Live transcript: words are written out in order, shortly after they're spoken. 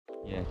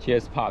Yeah,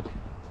 Jells Park.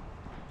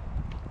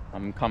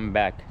 I'm coming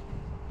back.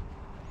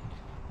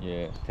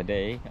 Yeah,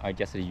 today I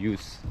just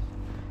use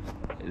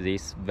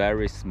this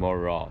very small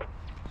rod.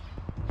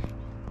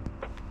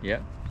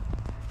 Yeah,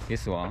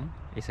 this one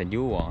is a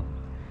new one.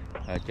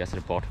 I just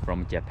bought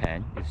from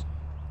Japan. It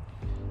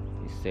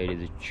said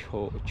it's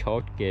a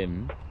short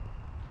game,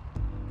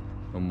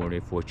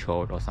 normally for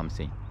short or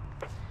something.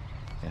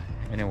 Yeah,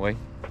 anyway,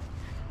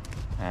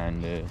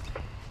 and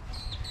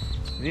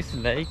this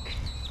lake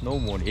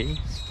normally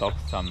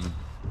stocks some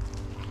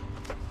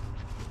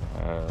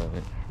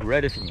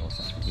Redfin or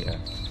something, yeah,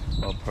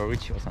 or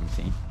perch or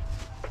something.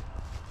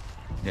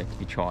 Let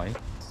me try.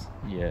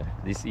 Yeah,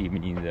 this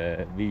evening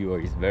the view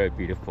is very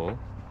beautiful.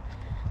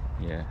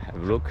 Yeah, have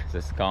a look at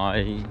the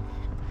sky,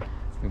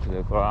 look at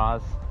the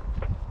grass.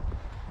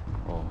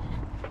 Oh,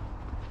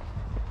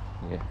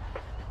 yeah.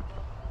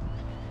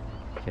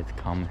 Just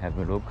come have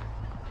a look.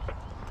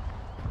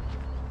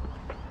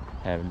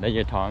 Have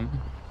leisure time,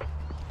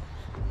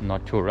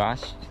 not too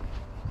rushed.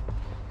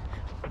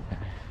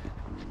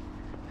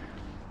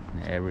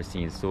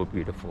 Everything is so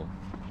beautiful.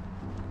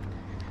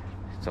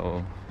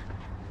 So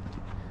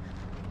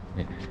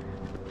yeah.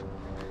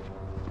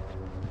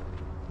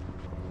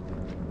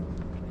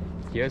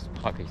 Jells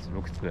Park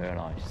looks very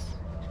nice.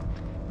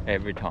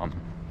 Every time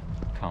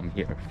come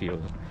here,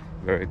 feel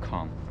very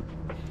calm,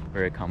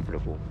 very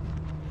comfortable.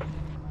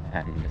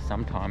 And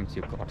sometimes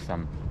you got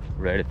some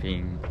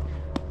Redfin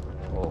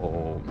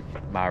or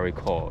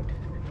marigold.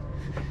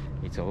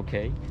 It's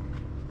okay.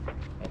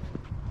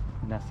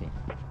 Nothing.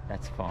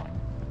 That's fine.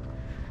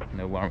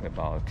 No worry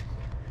about.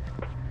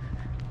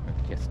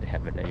 Just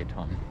have a day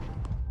time.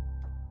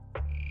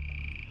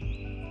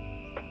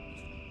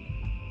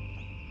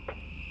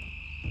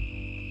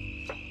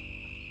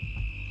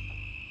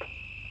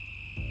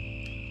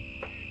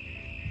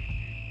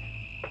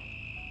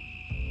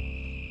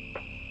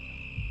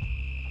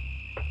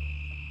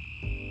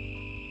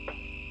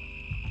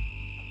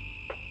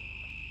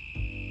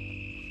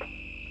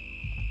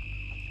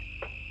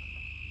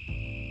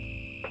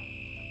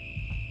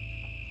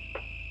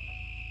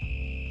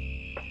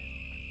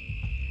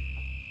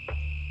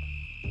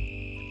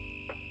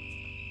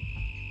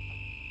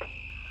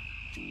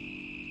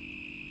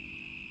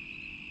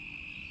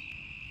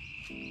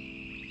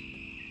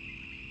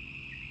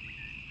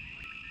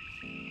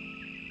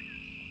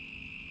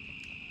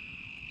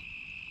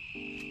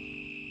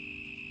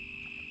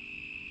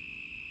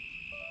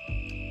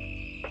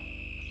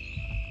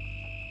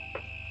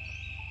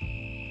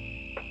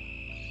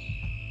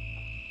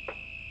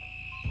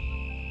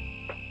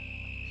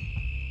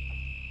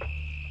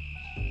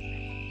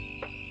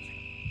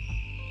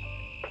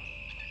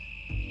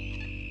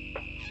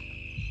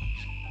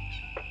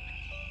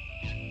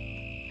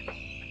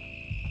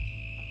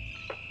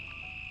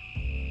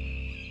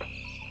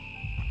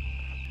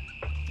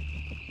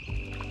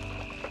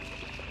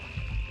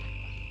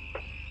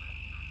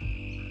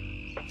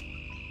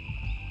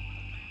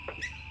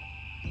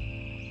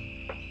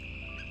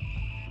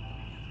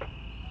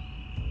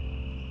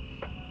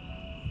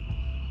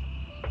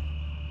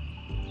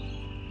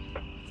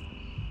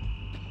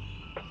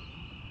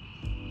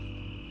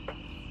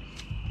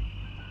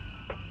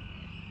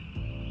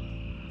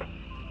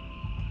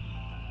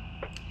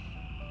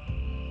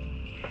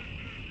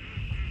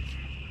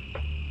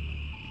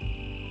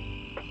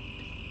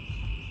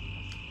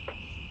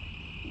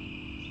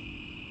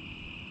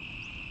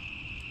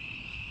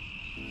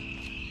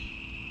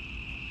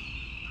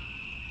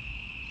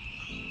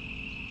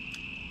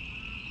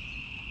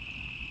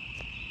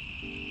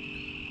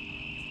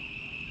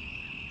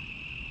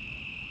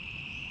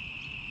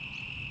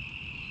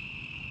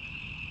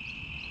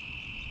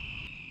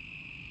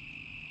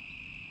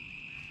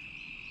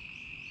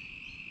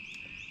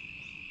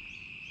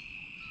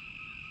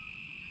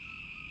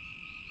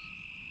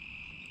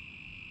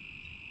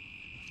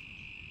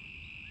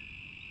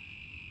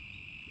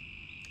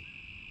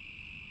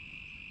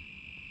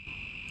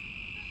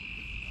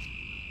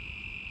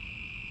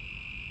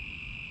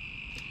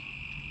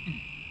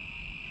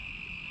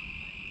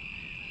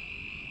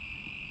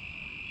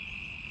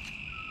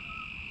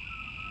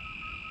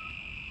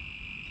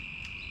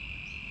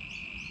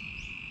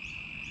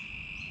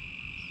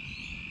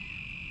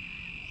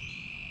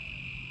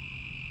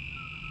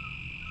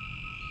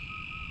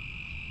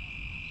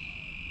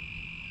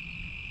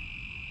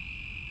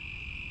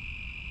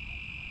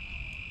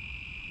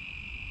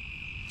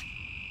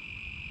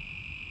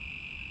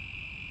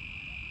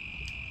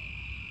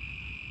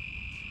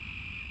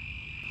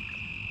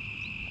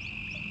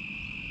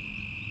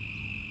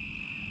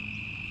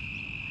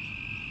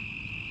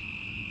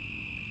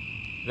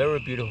 Very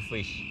beautiful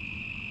fish.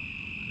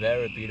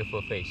 Very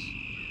beautiful fish.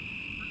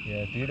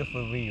 Yeah,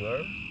 beautiful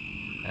viewer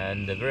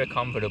and very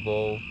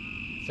comfortable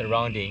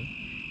surrounding.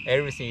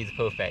 Everything is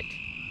perfect.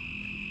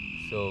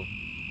 So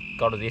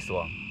got this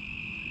one.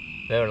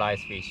 Very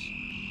nice fish.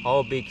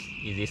 How big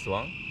is this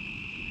one?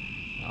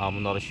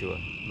 I'm not sure,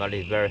 but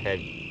it's very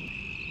heavy.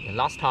 The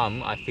last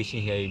time I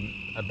fishing here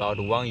about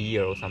 1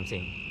 year or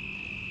something.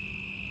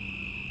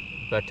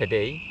 But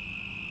today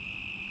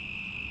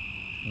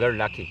very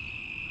lucky.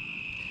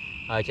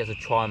 I just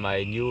tried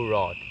my new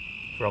rod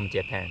from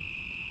Japan,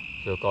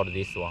 so got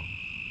this one.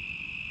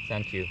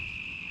 Thank you.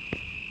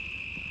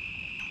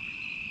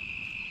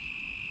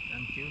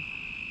 Thank you.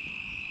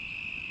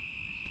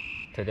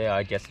 Today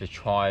I just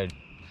tried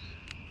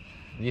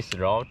this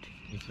rod.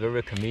 It's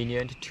very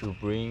convenient to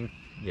bring.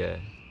 Yeah,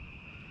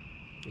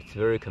 it's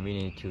very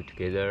convenient to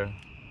together.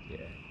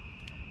 Yeah,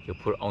 you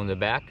put on the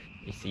back.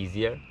 It's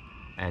easier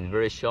and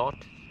very short,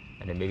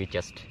 and maybe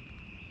just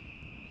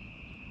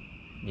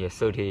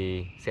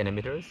 30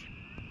 centimeters.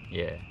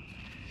 Yeah.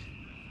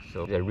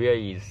 So the rear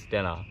is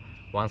Stella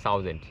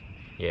 1000.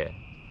 Yeah.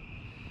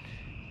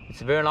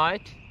 It's very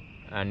light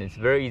and it's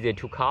very easy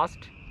to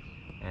cast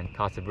and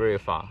cast very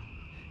far.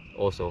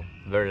 Also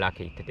very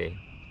lucky today.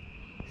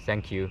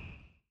 Thank you.